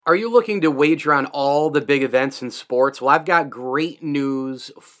Are you looking to wager on all the big events in sports? Well, I've got great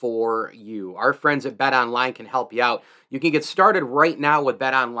news for you. Our friends at BetOnline can help you out. You can get started right now with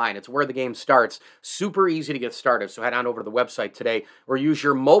BetOnline. It's where the game starts. Super easy to get started. So head on over to the website today or use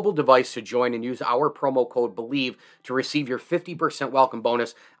your mobile device to join and use our promo code BELIEVE to receive your 50% welcome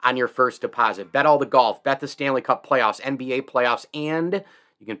bonus on your first deposit. Bet all the golf, bet the Stanley Cup playoffs, NBA playoffs, and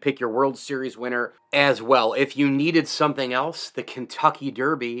you can pick your World Series winner as well. If you needed something else, the Kentucky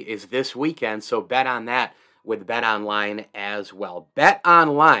Derby is this weekend, so bet on that with BetOnline as well.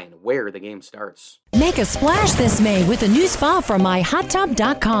 BetOnline, where the game starts. Make a splash this May with a new spa from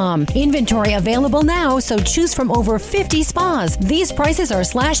MyHotTub.com. Inventory available now, so choose from over 50 spas. These prices are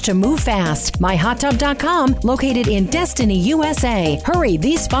slashed to move fast. MyHotTub.com, located in Destiny, USA. Hurry,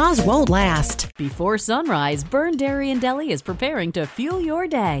 these spas won't last. Before sunrise, Burn Dairy and Deli is preparing to fuel your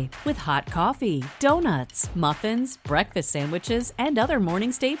day with hot coffee, donuts, muffins, breakfast sandwiches, and other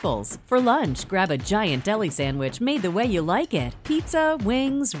morning staples. For lunch, grab a giant deli sandwich made the way you like it. Pizza,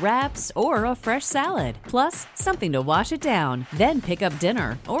 wings, wraps, or a fresh salad. Plus, something to wash it down. Then pick up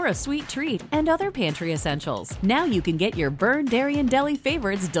dinner or a sweet treat and other pantry essentials. Now you can get your Burn Dairy and Deli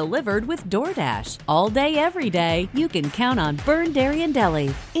favorites delivered with DoorDash. All day, every day, you can count on Burn Dairy and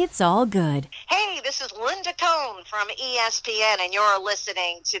Deli. It's all good. Hey, this is Linda Cohn from ESPN, and you're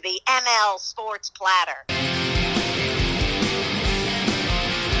listening to the ML Sports Platter.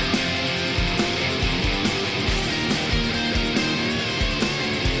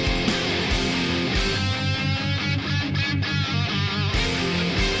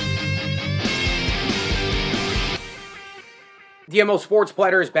 The ML Sports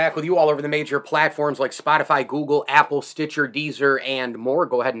Platter is back with you all over the major platforms like Spotify, Google, Apple, Stitcher, Deezer, and more.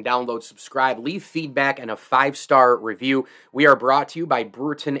 Go ahead and download, subscribe, leave feedback, and a 5-star review. We are brought to you by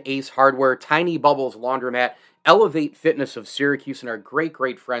Brewerton Ace Hardware, Tiny Bubbles Laundromat, Elevate Fitness of Syracuse, and our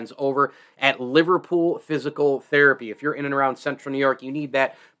great friends over at Liverpool Physical Therapy. If you're in and around Central New York, you need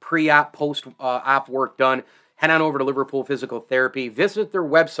that pre-op, post-op work done, head on over to Liverpool Physical Therapy. Visit their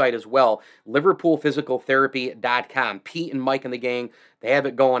website as well, liverpoolphysicaltherapy.com. Pete and Mike and the gang, they have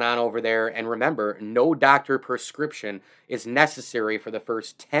it going on over there. And remember, no doctor prescription is necessary for the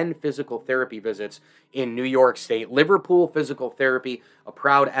first 10 physical therapy visits in New York State. Liverpool Physical Therapy, a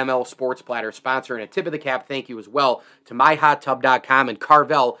proud ML Sports Platter sponsor. And a tip of the cap thank you as well to MyHotTub.com and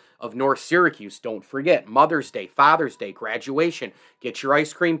Carvel of North Syracuse. Don't forget, Mother's Day, Father's Day, graduation. Get your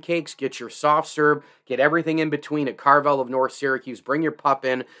ice cream cakes, get your soft serve, get everything in between at Carvel of North Syracuse. Bring your pup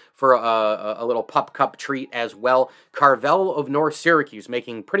in for a little pup cup treat as well. Carvel of North Syracuse,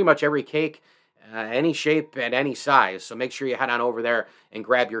 making pretty much every cake, any shape and any size. So make sure you head on over there and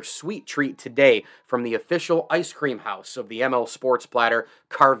grab your sweet treat today from the official ice cream house of the ML Sports Platter,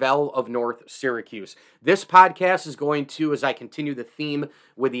 Carvel of North Syracuse. This podcast is going to, as I continue the theme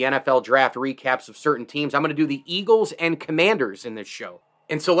with the NFL draft recaps of certain teams, I'm going to do the Eagles and Commanders in this show.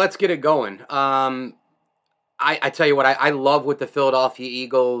 And so let's get it going. I tell you what, I love what the Philadelphia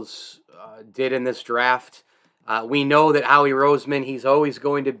Eagles did in this draft. We know that Howie Roseman, he's always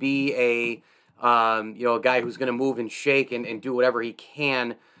going to be a guy who's going to move and shake and do whatever he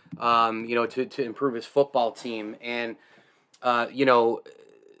can, to improve his football team. And, the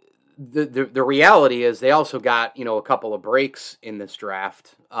reality is they also got, a couple of breaks in this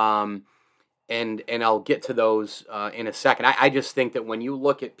draft. And I'll get to those in a second. I just think that when you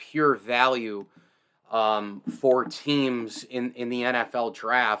look at pure value for teams in the NFL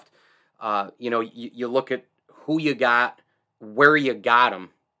draft, you look at who you got, where you got them,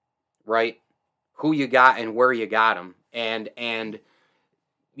 right? Who you got and where you got them, and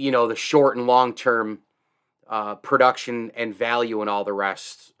the short and long term production and value and all the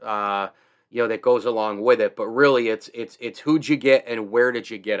rest, that goes along with it. But really, it's who'd you get and where did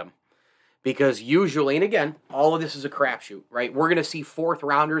you get them? Because usually, and again, all of this is a crapshoot, right? We're going to see 4th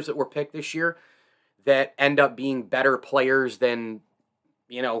rounders that were picked this year that end up being better players than,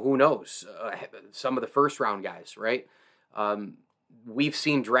 who knows, some of the 1st round guys, right? We've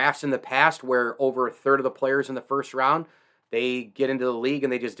seen drafts in the past where over a third of the players in the 1st round, they get into the league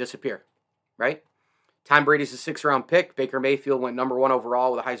and they just disappear, right? Tom Brady's a 6th round pick. Baker Mayfield went number 1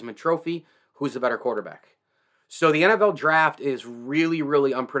 overall with a Heisman Trophy. Who's the better quarterback? So the NFL draft is really,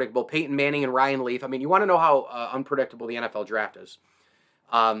 really unpredictable. Peyton Manning and Ryan Leaf. I mean, you want to know how unpredictable the NFL draft is.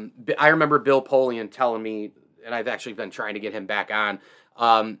 I remember Bill Polian telling me, and I've actually been trying to get him back on,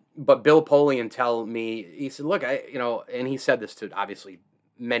 but Bill Polian tell me, he said, look, and he said this to obviously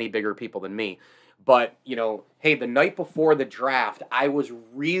many bigger people than me, but, hey, the night before the draft, I was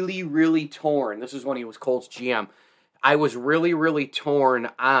really, really torn. This is when he was Colts GM. I was really, really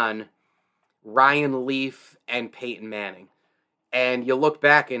torn on Ryan Leaf and Peyton Manning. And you look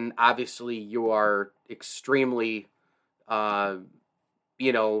back, and obviously you are extremely, now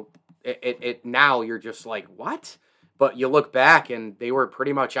you're just like, what? But you look back, and they were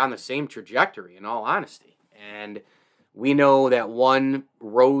pretty much on the same trajectory, in all honesty. And we know that one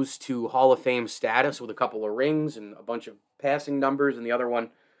rose to Hall of Fame status with a couple of rings and a bunch of passing numbers, and the other one,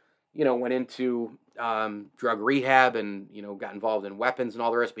 went into drug rehab and got involved in weapons and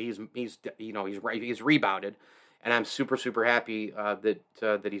all the rest. But he's rebounded, and I'm super, super happy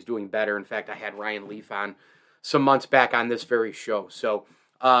that he's doing better. In fact, I had Ryan Leaf on some months back on this very show. So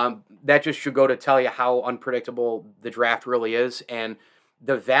that just should go to tell you how unpredictable the draft really is, and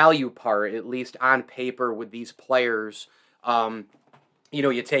the value part, at least on paper with these players.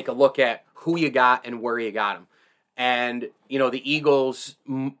 You take a look at who you got and where you got them. And, the Eagles,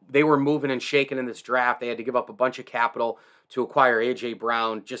 they were moving and shaking in this draft. They had to give up a bunch of capital to acquire A.J.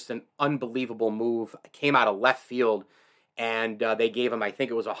 Brown, just an unbelievable move. It came out of left field, and they gave him, I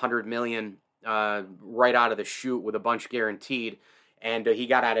think it was $100 million right out of the chute with a bunch guaranteed. And he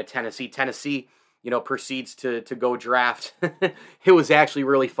got out of Tennessee. Tennessee, proceeds to go draft. It was actually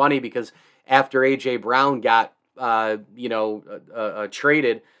really funny because after A.J. Brown got,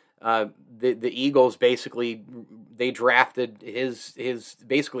 traded, the Eagles basically, they drafted his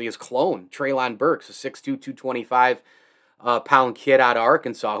clone, Treylon Burks, a 6'2", 225 pound kid out of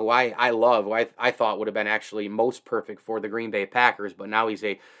Arkansas, who I love, who I thought would have been actually most perfect for the Green Bay Packers, but now he's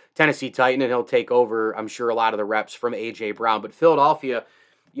a Tennessee Titan, and he'll take over, I'm sure, a lot of the reps from A.J. Brown. But Philadelphia,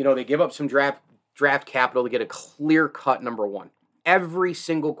 they give up some draft capital to get a clear-cut number one. Every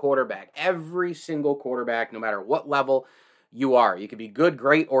single quarterback, no matter what level you are. You could be good,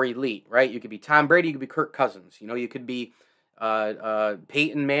 great, or elite, right? You could be Tom Brady, you could be Kirk Cousins. You could be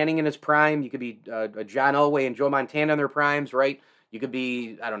Peyton Manning in his prime. You could be John Elway and Joe Montana in their primes, right? You could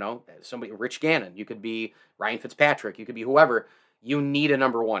be, I don't know, somebody, Rich Gannon. You could be Ryan Fitzpatrick. You could be whoever. You need a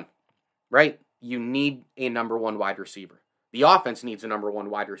number one, right? You need a number one wide receiver. The offense needs a number one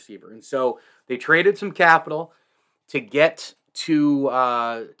wide receiver. And so they traded some capital to get to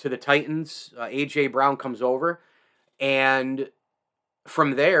the Titans. A.J. Brown comes over. And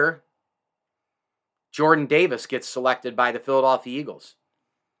from there, Jordan Davis gets selected by the Philadelphia Eagles.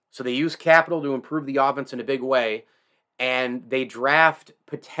 So they use capital to improve the offense in a big way. And they draft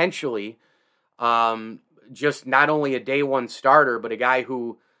potentially just not only a day one starter, but a guy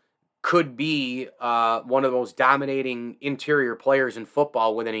who could be one of the most dominating interior players in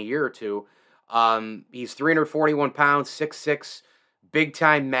football within a year or two. He's 341 pounds, 6'6",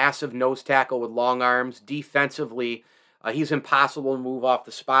 big-time, massive nose tackle with long arms. Defensively, he's impossible to move off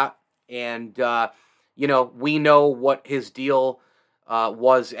the spot. And, we know what his deal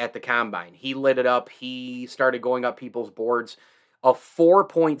was at the Combine. He lit it up. He started going up people's boards. A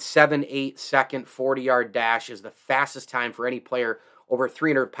 4.78 second 40-yard dash is the fastest time for any player over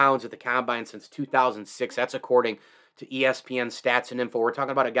 300 pounds at the Combine since 2006. That's according to ESPN Stats and Info. We're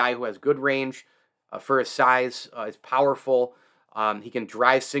talking about a guy who has good range for his size, is powerful. He can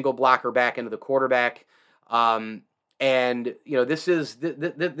drive single blocker back into the quarterback.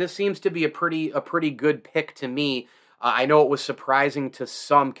 This seems to be a pretty good pick to me. I know it was surprising to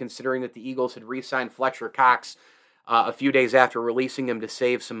some, considering that the Eagles had re-signed Fletcher Cox a few days after releasing him to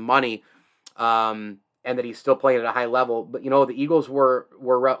save some money, and that he's still playing at a high level. But, the Eagles were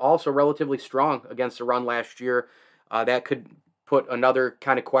also relatively strong against the run last year. That could put another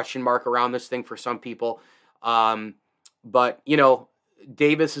kind of question mark around this thing for some people. But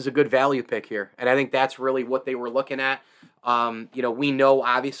Davis is a good value pick here, and I think that's really what they were looking at. We know,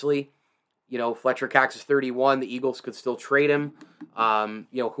 obviously, Fletcher Cox is 31. The Eagles could still trade him.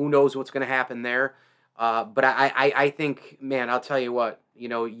 Who knows what's going to happen there. But I think, man, I'll tell you what,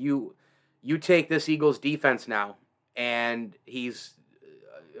 you take this Eagles defense now, and he's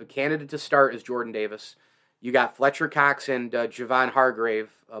a candidate to start as Jordan Davis. You got Fletcher Cox and Javon Hargrave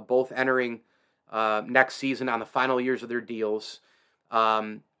both entering next season on the final years of their deals.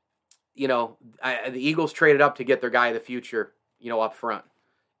 The Eagles traded up to get their guy of the future, up front.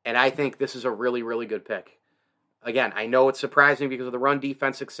 And I think this is a really, really good pick. Again, I know it's surprising because of the run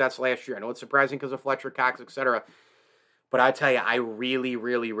defense success last year. I know it's surprising because of Fletcher Cox, etc. But I tell you, I really,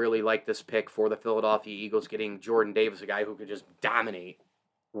 really, really like this pick for the Philadelphia Eagles, getting Jordan Davis, a guy who could just dominate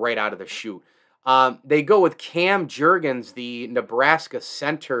right out of the chute. They go with Cam Jurgens, the Nebraska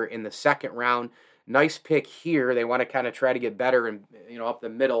center, in the second round. Nice pick here. They want to kind of try to get better and up the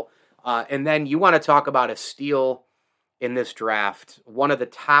middle. And then you want to talk about a steal in this draft. One of the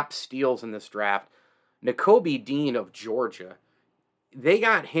top steals in this draft, Nakobe Dean of Georgia. They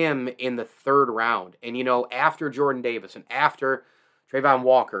got him in the third round. And, after Jordan Davis and after Trayvon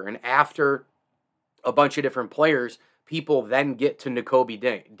Walker and after a bunch of different players, people then get to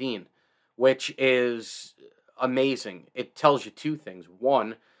Nakobe Dean, which is amazing. It tells you two things.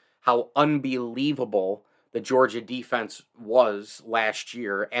 One, how unbelievable the Georgia defense was last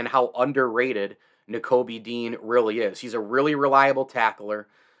year and how underrated Nakobe Dean really is. He's a really reliable tackler,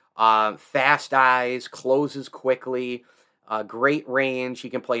 fast eyes, closes quickly, great range. He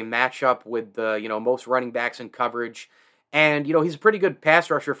can play matchup with the most running backs in coverage. And, he's a pretty good pass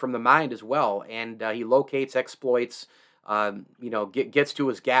rusher from the mind as well. And he locates, exploits, gets to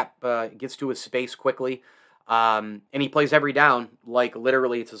his gap, gets to his space quickly. And he plays every down like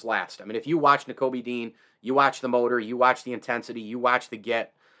literally it's his last. I mean, if you watch Nakobe Dean, you watch the motor, you watch the intensity, you watch the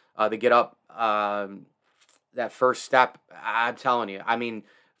get up, that first step. I'm telling you, I mean,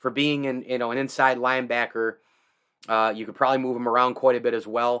 for being an inside linebacker, you could probably move him around quite a bit as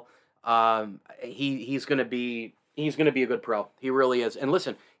well. He's going to be a good pro. He really is. And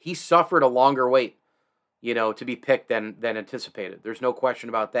listen, he suffered a longer wait, to be picked than anticipated. There's no question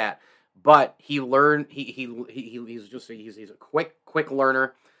about that. But he learned. He's a quick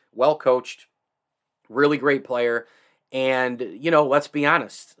learner, well coached, really great player. And let's be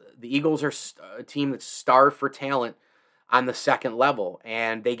honest, the Eagles are a team that's starved for talent on the second level,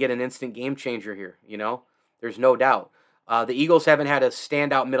 and they get an instant game changer here. There's no doubt. The Eagles haven't had a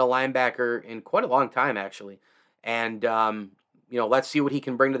standout middle linebacker in quite a long time, actually. And let's see what he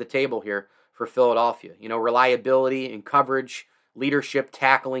can bring to the table here for Philadelphia. Reliability and coverage, leadership,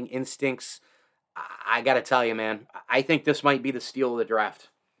 tackling, instincts. I got to tell you, man, I think this might be the steal of the draft.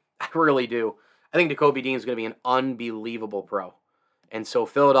 I really do. I think Nakobe Dean is going to be an unbelievable pro. And so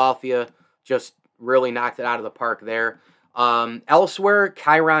Philadelphia just really knocked it out of the park there. Elsewhere,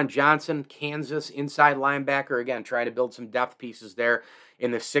 Kyron Johnson, Kansas, inside linebacker. Again, trying to build some depth pieces there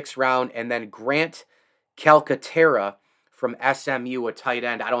in the 6th round. And then Grant Calcaterra from SMU, a tight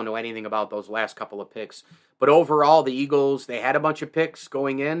end. I don't know anything about those last couple of picks. But overall, the Eagles, they had a bunch of picks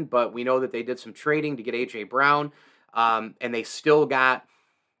going in, but we know that they did some trading to get A.J. Brown. And they still got,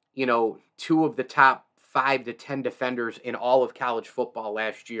 2 of the top 5 to 10 defenders in all of college football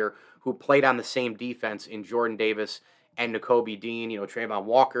last year who played on the same defense in Jordan Davis and Nakobe Dean, Trayvon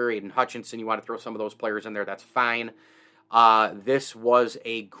Walker, Aiden Hutchinson. You want to throw some of those players in there, that's fine. This was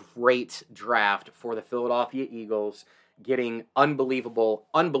a great draft for the Philadelphia Eagles, getting unbelievable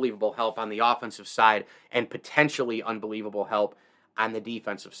help on the offensive side and potentially unbelievable help on the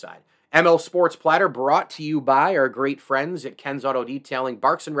defensive side. ML Sports Platter brought to you by our great friends at Ken's Auto Detailing,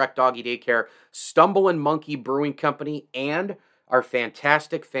 Barks and Rec Doggy Daycare, Stumble and Monkey Brewing Company, and our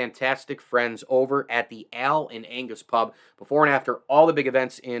fantastic friends over at the Al and Angus Pub. Before and after all the big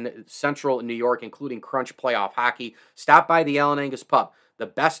events in Central New York, including Crunch Playoff Hockey, stop by the Al and Angus Pub. The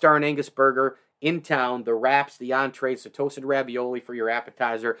best darn Angus burger in town, the wraps, the entrees, the toasted ravioli for your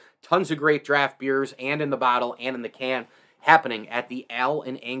appetizer, tons of great draft beers, and in the bottle and in the can, happening at the Al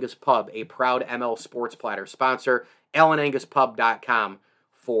and Angus Pub, a proud ML Sports Platter sponsor. AlanAngusPub.com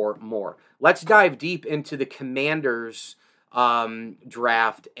for more. Let's dive deep into the Commanders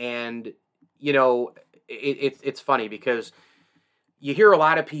draft, and it's funny because you hear a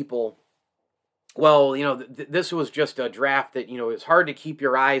lot of people, well, this was just a draft that it's hard to keep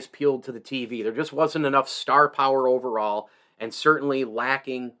your eyes peeled to the TV. There just wasn't enough star power overall, and certainly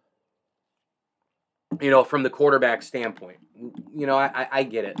lacking from the quarterback standpoint. I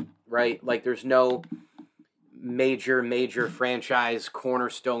get it, right? Like, there's no major franchise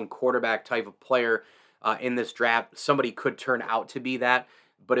cornerstone quarterback type of player in this draft. Somebody could turn out to be that,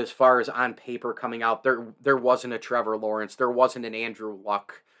 but as far as on paper coming out, there wasn't a Trevor Lawrence, there wasn't an Andrew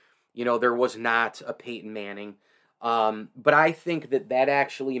Luck, there was not a Peyton Manning. But I think that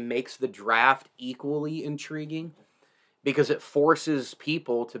actually makes the draft equally intriguing because it forces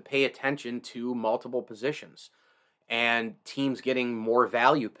people to pay attention to multiple positions and teams getting more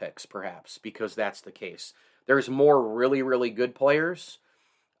value picks, perhaps, because that's the case. There's more really, really good players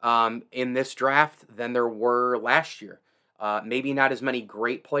in this draft than there were last year. Maybe not as many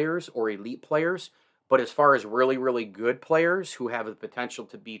great players or elite players, but as far as really, really good players who have the potential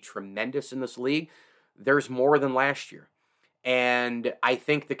to be tremendous in this league, there's more than last year. And I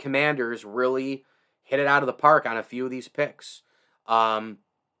think the Commanders really hit it out of the park on a few of these picks. The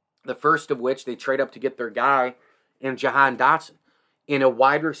first of which, they trade up to get their guy in Jahan Dotson in a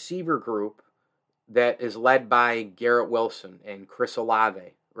wide receiver group that is led by Garrett Wilson and Chris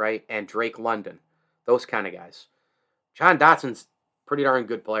Olave, right, and Drake London, those kind of guys. Jahan Dotson's pretty darn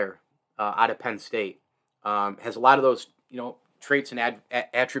good player out of Penn State. Has a lot of those, traits and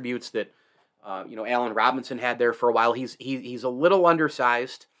attributes that, Allen Robinson had there for a while. He's a little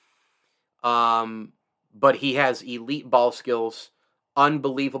undersized, but he has elite ball skills,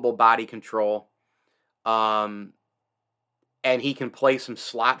 unbelievable body control. and he can play some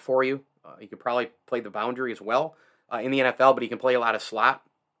slot for you. He could probably play the boundary as well in the NFL, but he can play a lot of slot.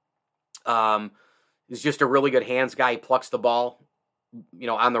 He's just a really good hands guy. He plucks the ball,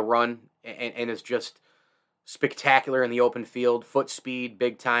 on the run, and is just spectacular in the open field. Foot speed,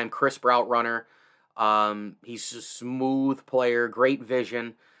 big time, crisp route runner. He's a smooth player, great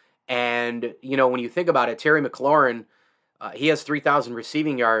vision. And, when you think about it, Terry McLaurin, he has 3,000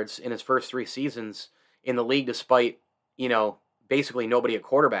 receiving yards in his first 3 seasons in the league, despite, basically nobody at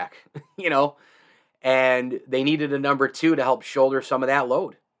quarterback, and they needed a number 2 to help shoulder some of that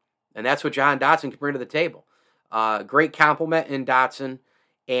load. And that's what Jahan Dotson can bring to the table. Great compliment in Dotson.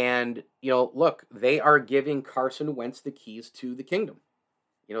 And, look, they are giving Carson Wentz the keys to the kingdom.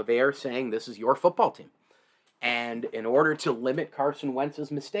 They are saying this is your football team. And in order to limit Carson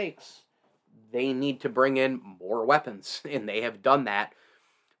Wentz's mistakes, they need to bring in more weapons. And they have done that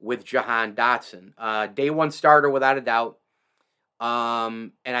with Jahan Dotson. Day 1 starter without a doubt.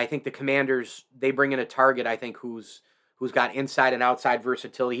 And I think the Commanders, they bring in a target, I think, who's got inside and outside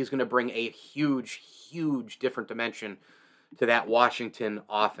versatility. He's going to bring a huge, huge different dimension to that Washington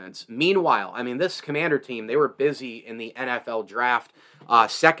offense. Meanwhile, this Commander team, they were busy in the NFL draft.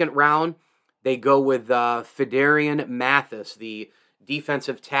 Second round, they go with Phidarian Mathis, the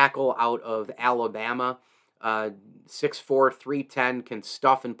defensive tackle out of Alabama. 6'4", 310, can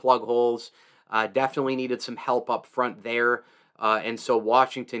stuff and plug holes. Definitely needed some help up front there. And so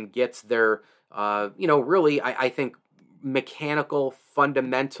Washington gets their, really, I think, mechanical,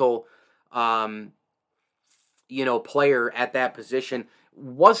 fundamental, player at that position.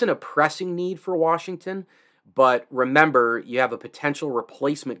 Wasn't a pressing need for Washington, but remember, you have a potential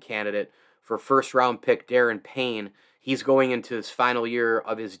replacement candidate for first-round pick Darren Payne. He's going into his final year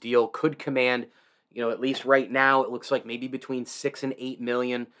of his deal, could command, at least right now, it looks like maybe between $6 and $8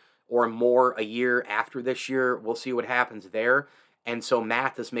 million or more a year after this year. We'll see what happens there. And so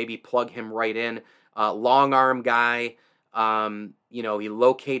Mathis, maybe plug him right in. Long arm guy. He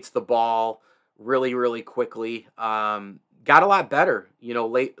locates the ball really, really quickly. Got a lot better,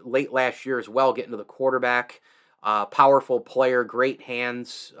 late last year as well, getting to the quarterback. Powerful player, great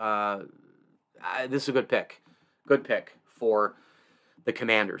hands. This is a good pick. Good pick for the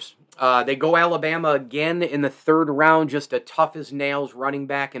Commanders. They go Alabama again in the 3rd round, just a tough as nails running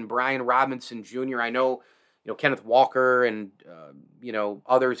back, and Brian Robinson Jr. I know, Kenneth Walker and,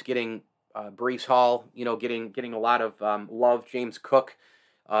 others getting Breece Hall, getting a lot of love. James Cook,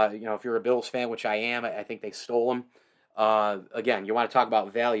 if you're a Bills fan, which I am, I think they stole him. Again, you want to talk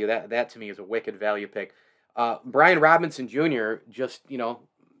about value. That to me is a wicked value pick. Brian Robinson Jr. just,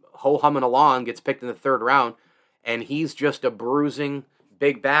 ho-humming along, gets picked in the 3rd round, and he's just a bruising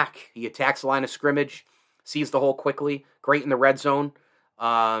big back. He attacks the line of scrimmage, sees the hole quickly, great in the red zone.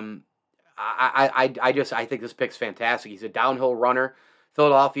 I think this pick's fantastic. He's a downhill runner.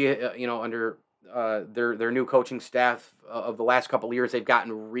 Philadelphia, under their new coaching staff of the last couple of years, they've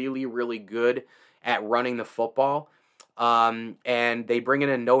gotten really, really good at running the football. And they bring in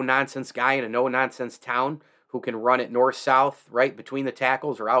a no-nonsense guy in a no-nonsense town who can run it north-south, right, between the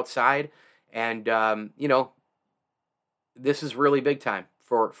tackles or outside. And, this is really big time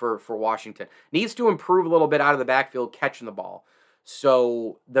for Washington. Needs to improve a little bit out of the backfield catching the ball.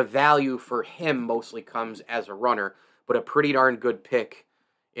 So the value for him mostly comes as a runner, but a pretty darn good pick,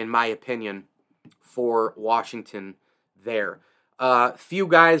 in my opinion, for Washington there. Few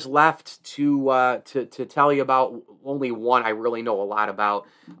guys left to tell you about. Only one I really know a lot about.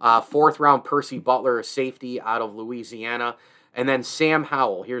 4th round Percy Butler, a safety out of Louisiana, and then Sam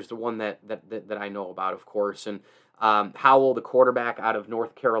Howell. Here's the one that I know about, of course, and Howell, the quarterback out of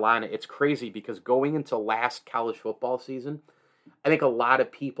North Carolina. It's crazy because going into last college football season, I think a lot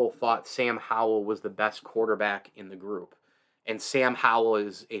of people thought Sam Howell was the best quarterback in the group, and Sam Howell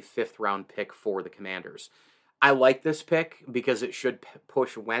is a 5th round pick for the Commanders. I like this pick because it should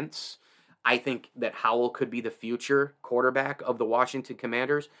push Wentz. I think that Howell could be the future quarterback of the Washington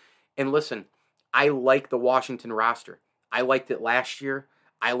Commanders. And listen, I like the Washington roster. I liked it last year.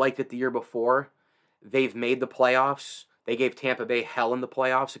 I liked it the year before. They've made the playoffs. They gave Tampa Bay hell in the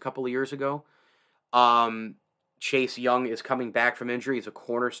playoffs a couple of years ago. Chase Young is coming back from injury. He's a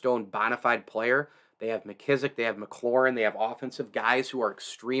cornerstone, bona fide player. They have McKissick. They have McLaurin. They have offensive guys who are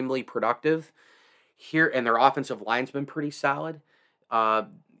extremely productive here, and their offensive line's been pretty solid.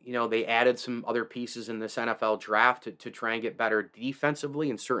 They added some other pieces in this NFL draft to try and get better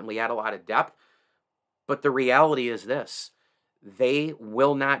defensively and certainly add a lot of depth. But the reality is this. They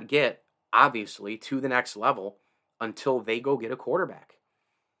will not get, obviously, to the next level until they go get a quarterback.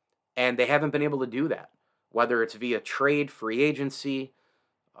 And they haven't been able to do that. Whether it's via trade, free agency,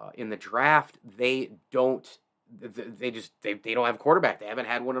 in the draft, they don't they don't have a quarterback. They haven't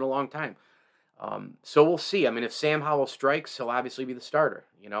had one in a long time. So we'll see. I mean, if Sam Howell strikes, he'll obviously be the starter,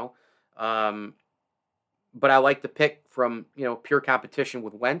 but I like the pick from, pure competition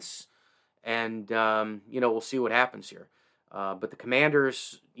with Wentz, and, we'll see what happens here. But the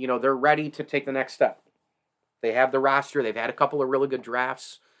Commanders, they're ready to take the next step. They have the roster. They've had a couple of really good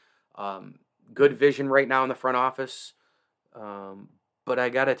drafts. Good vision right now in the front office. But I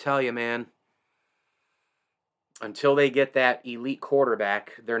got to tell you, man, until they get that elite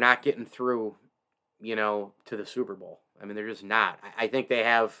quarterback, they're not getting through, to the Super Bowl. I mean, they're just not. I think they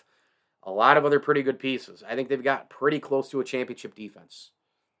have a lot of other pretty good pieces. I think they've got pretty close to a championship defense.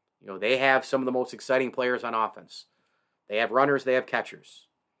 They have some of the most exciting players on offense. They have runners, they have catchers.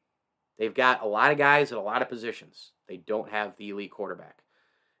 They've got a lot of guys at a lot of positions. They don't have the elite quarterback.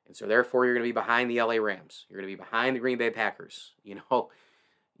 And so therefore you're going to be behind the LA Rams. You're going to be behind the Green Bay Packers.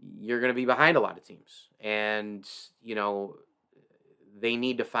 You're going to be behind a lot of teams. And, they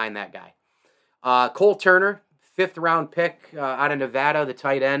need to find that guy. Cole Turner, 5th round pick out of Nevada, the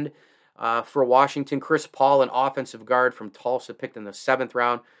tight end for Washington. Chris Paul, an offensive guard from Tulsa, picked in the 7th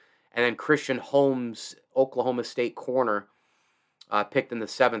round. And then Christian Holmes, Oklahoma State corner, picked in the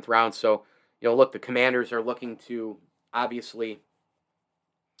 7th round. So, look, the Commanders are looking to obviously,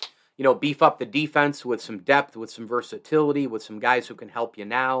 beef up the defense with some depth, with some versatility, with some guys who can help you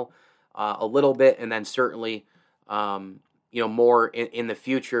now a little bit, and then certainly, more in the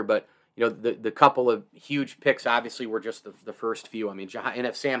future. But, the couple of huge picks obviously were just the first few. I mean, and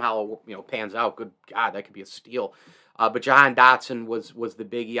if Sam Howell, pans out, good God, that could be a steal. But Jahan Dotson was the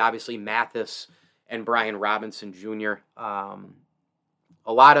biggie. Obviously, Mathis and Brian Robinson Jr.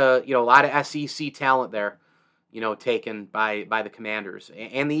 A lot of SEC talent there, taken by the Commanders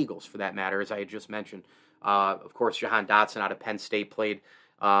and the Eagles for that matter, as I had just mentioned. Of course, Jahan Dotson out of Penn State played,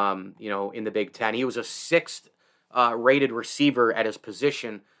 in the Big Ten. He was a 6th rated receiver at his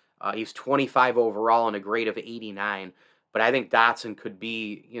position. He's 25 overall and a grade of 89. But I think Dotson could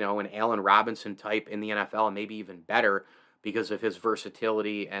be, an Allen Robinson type in the NFL and maybe even better because of his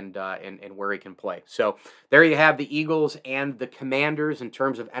versatility and where he can play. So there you have the Eagles and the Commanders in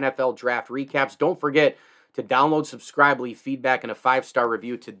terms of NFL draft recaps. Don't forget to download, subscribe, leave feedback, and a 5-star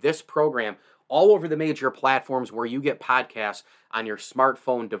review to this program all over the major platforms where you get podcasts on your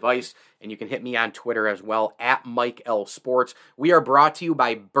smartphone device. And you can hit me on Twitter as well, at Mike L. Sports. We are brought to you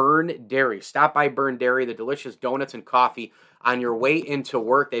by Burn Dairy. Stop by Burn Dairy, the delicious donuts and coffee on your way into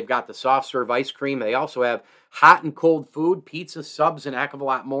work. They've got the soft serve ice cream. They also have hot and cold food, pizza, subs, and a heck of a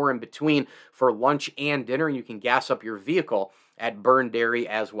lot more in between for lunch and dinner. And you can gas up your vehicle at Burn Dairy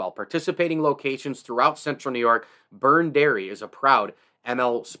as well. Participating locations throughout Central New York, Burn Dairy is a proud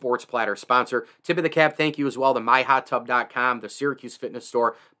ML Sports Platter sponsor. Tip of the cap, thank you as well to MyHotTub.com, the Syracuse Fitness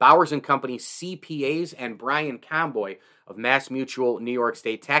Store, Bowers & Company, CPAs, and Brian Comboy of MassMutual New York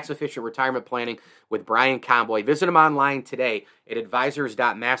State. Tax-efficient retirement planning with Brian Comboy. Visit him online today at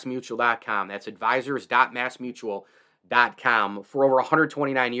advisors.massmutual.com. That's advisors.massmutual.com. For over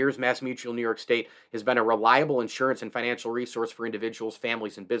 129 years, MassMutual New York State has been a reliable insurance and financial resource for individuals,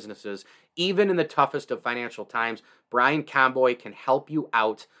 families, and businesses. Even in the toughest of financial times, Brian Comboy can help you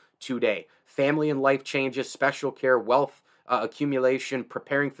out today. Family and life changes, special care, wealth accumulation,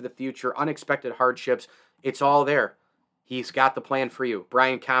 preparing for the future, unexpected hardships, it's all there. He's got the plan for you.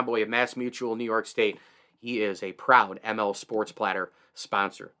 Brian Comboy of MassMutual New York State. He is a proud ML Sports Platter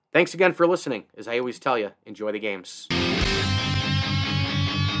sponsor. Thanks again for listening. As I always tell you, enjoy the games.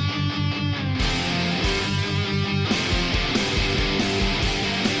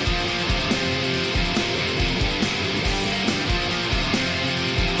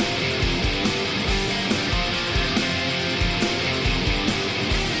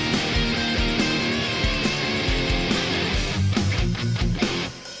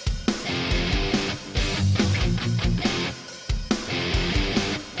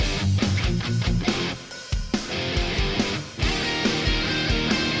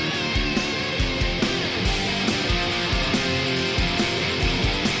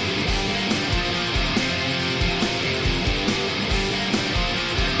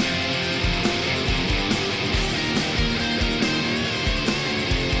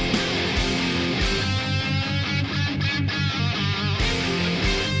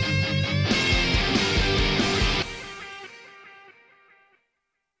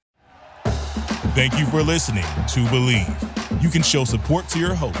 Thank you for listening to Believe. You can show support to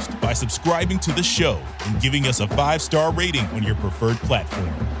your host by subscribing to the show and giving us a 5-star rating on your preferred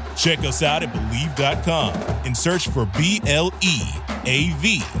platform. Check us out at Believe.com and search for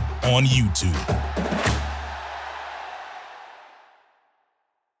BLEAV on YouTube.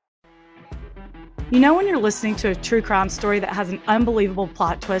 You know when you're listening to a true crime story that has an unbelievable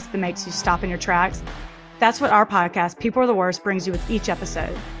plot twist that makes you stop in your tracks? That's what our podcast, People Are the Worst, brings you with each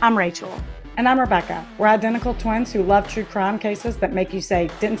episode. I'm Rachel. And I'm Rebecca. We're identical twins who love true crime cases that make you say,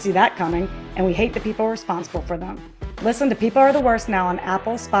 didn't see that coming, and we hate the people responsible for them. Listen to People Are the Worst now on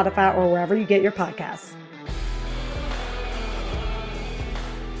Apple, Spotify, or wherever you get your podcasts.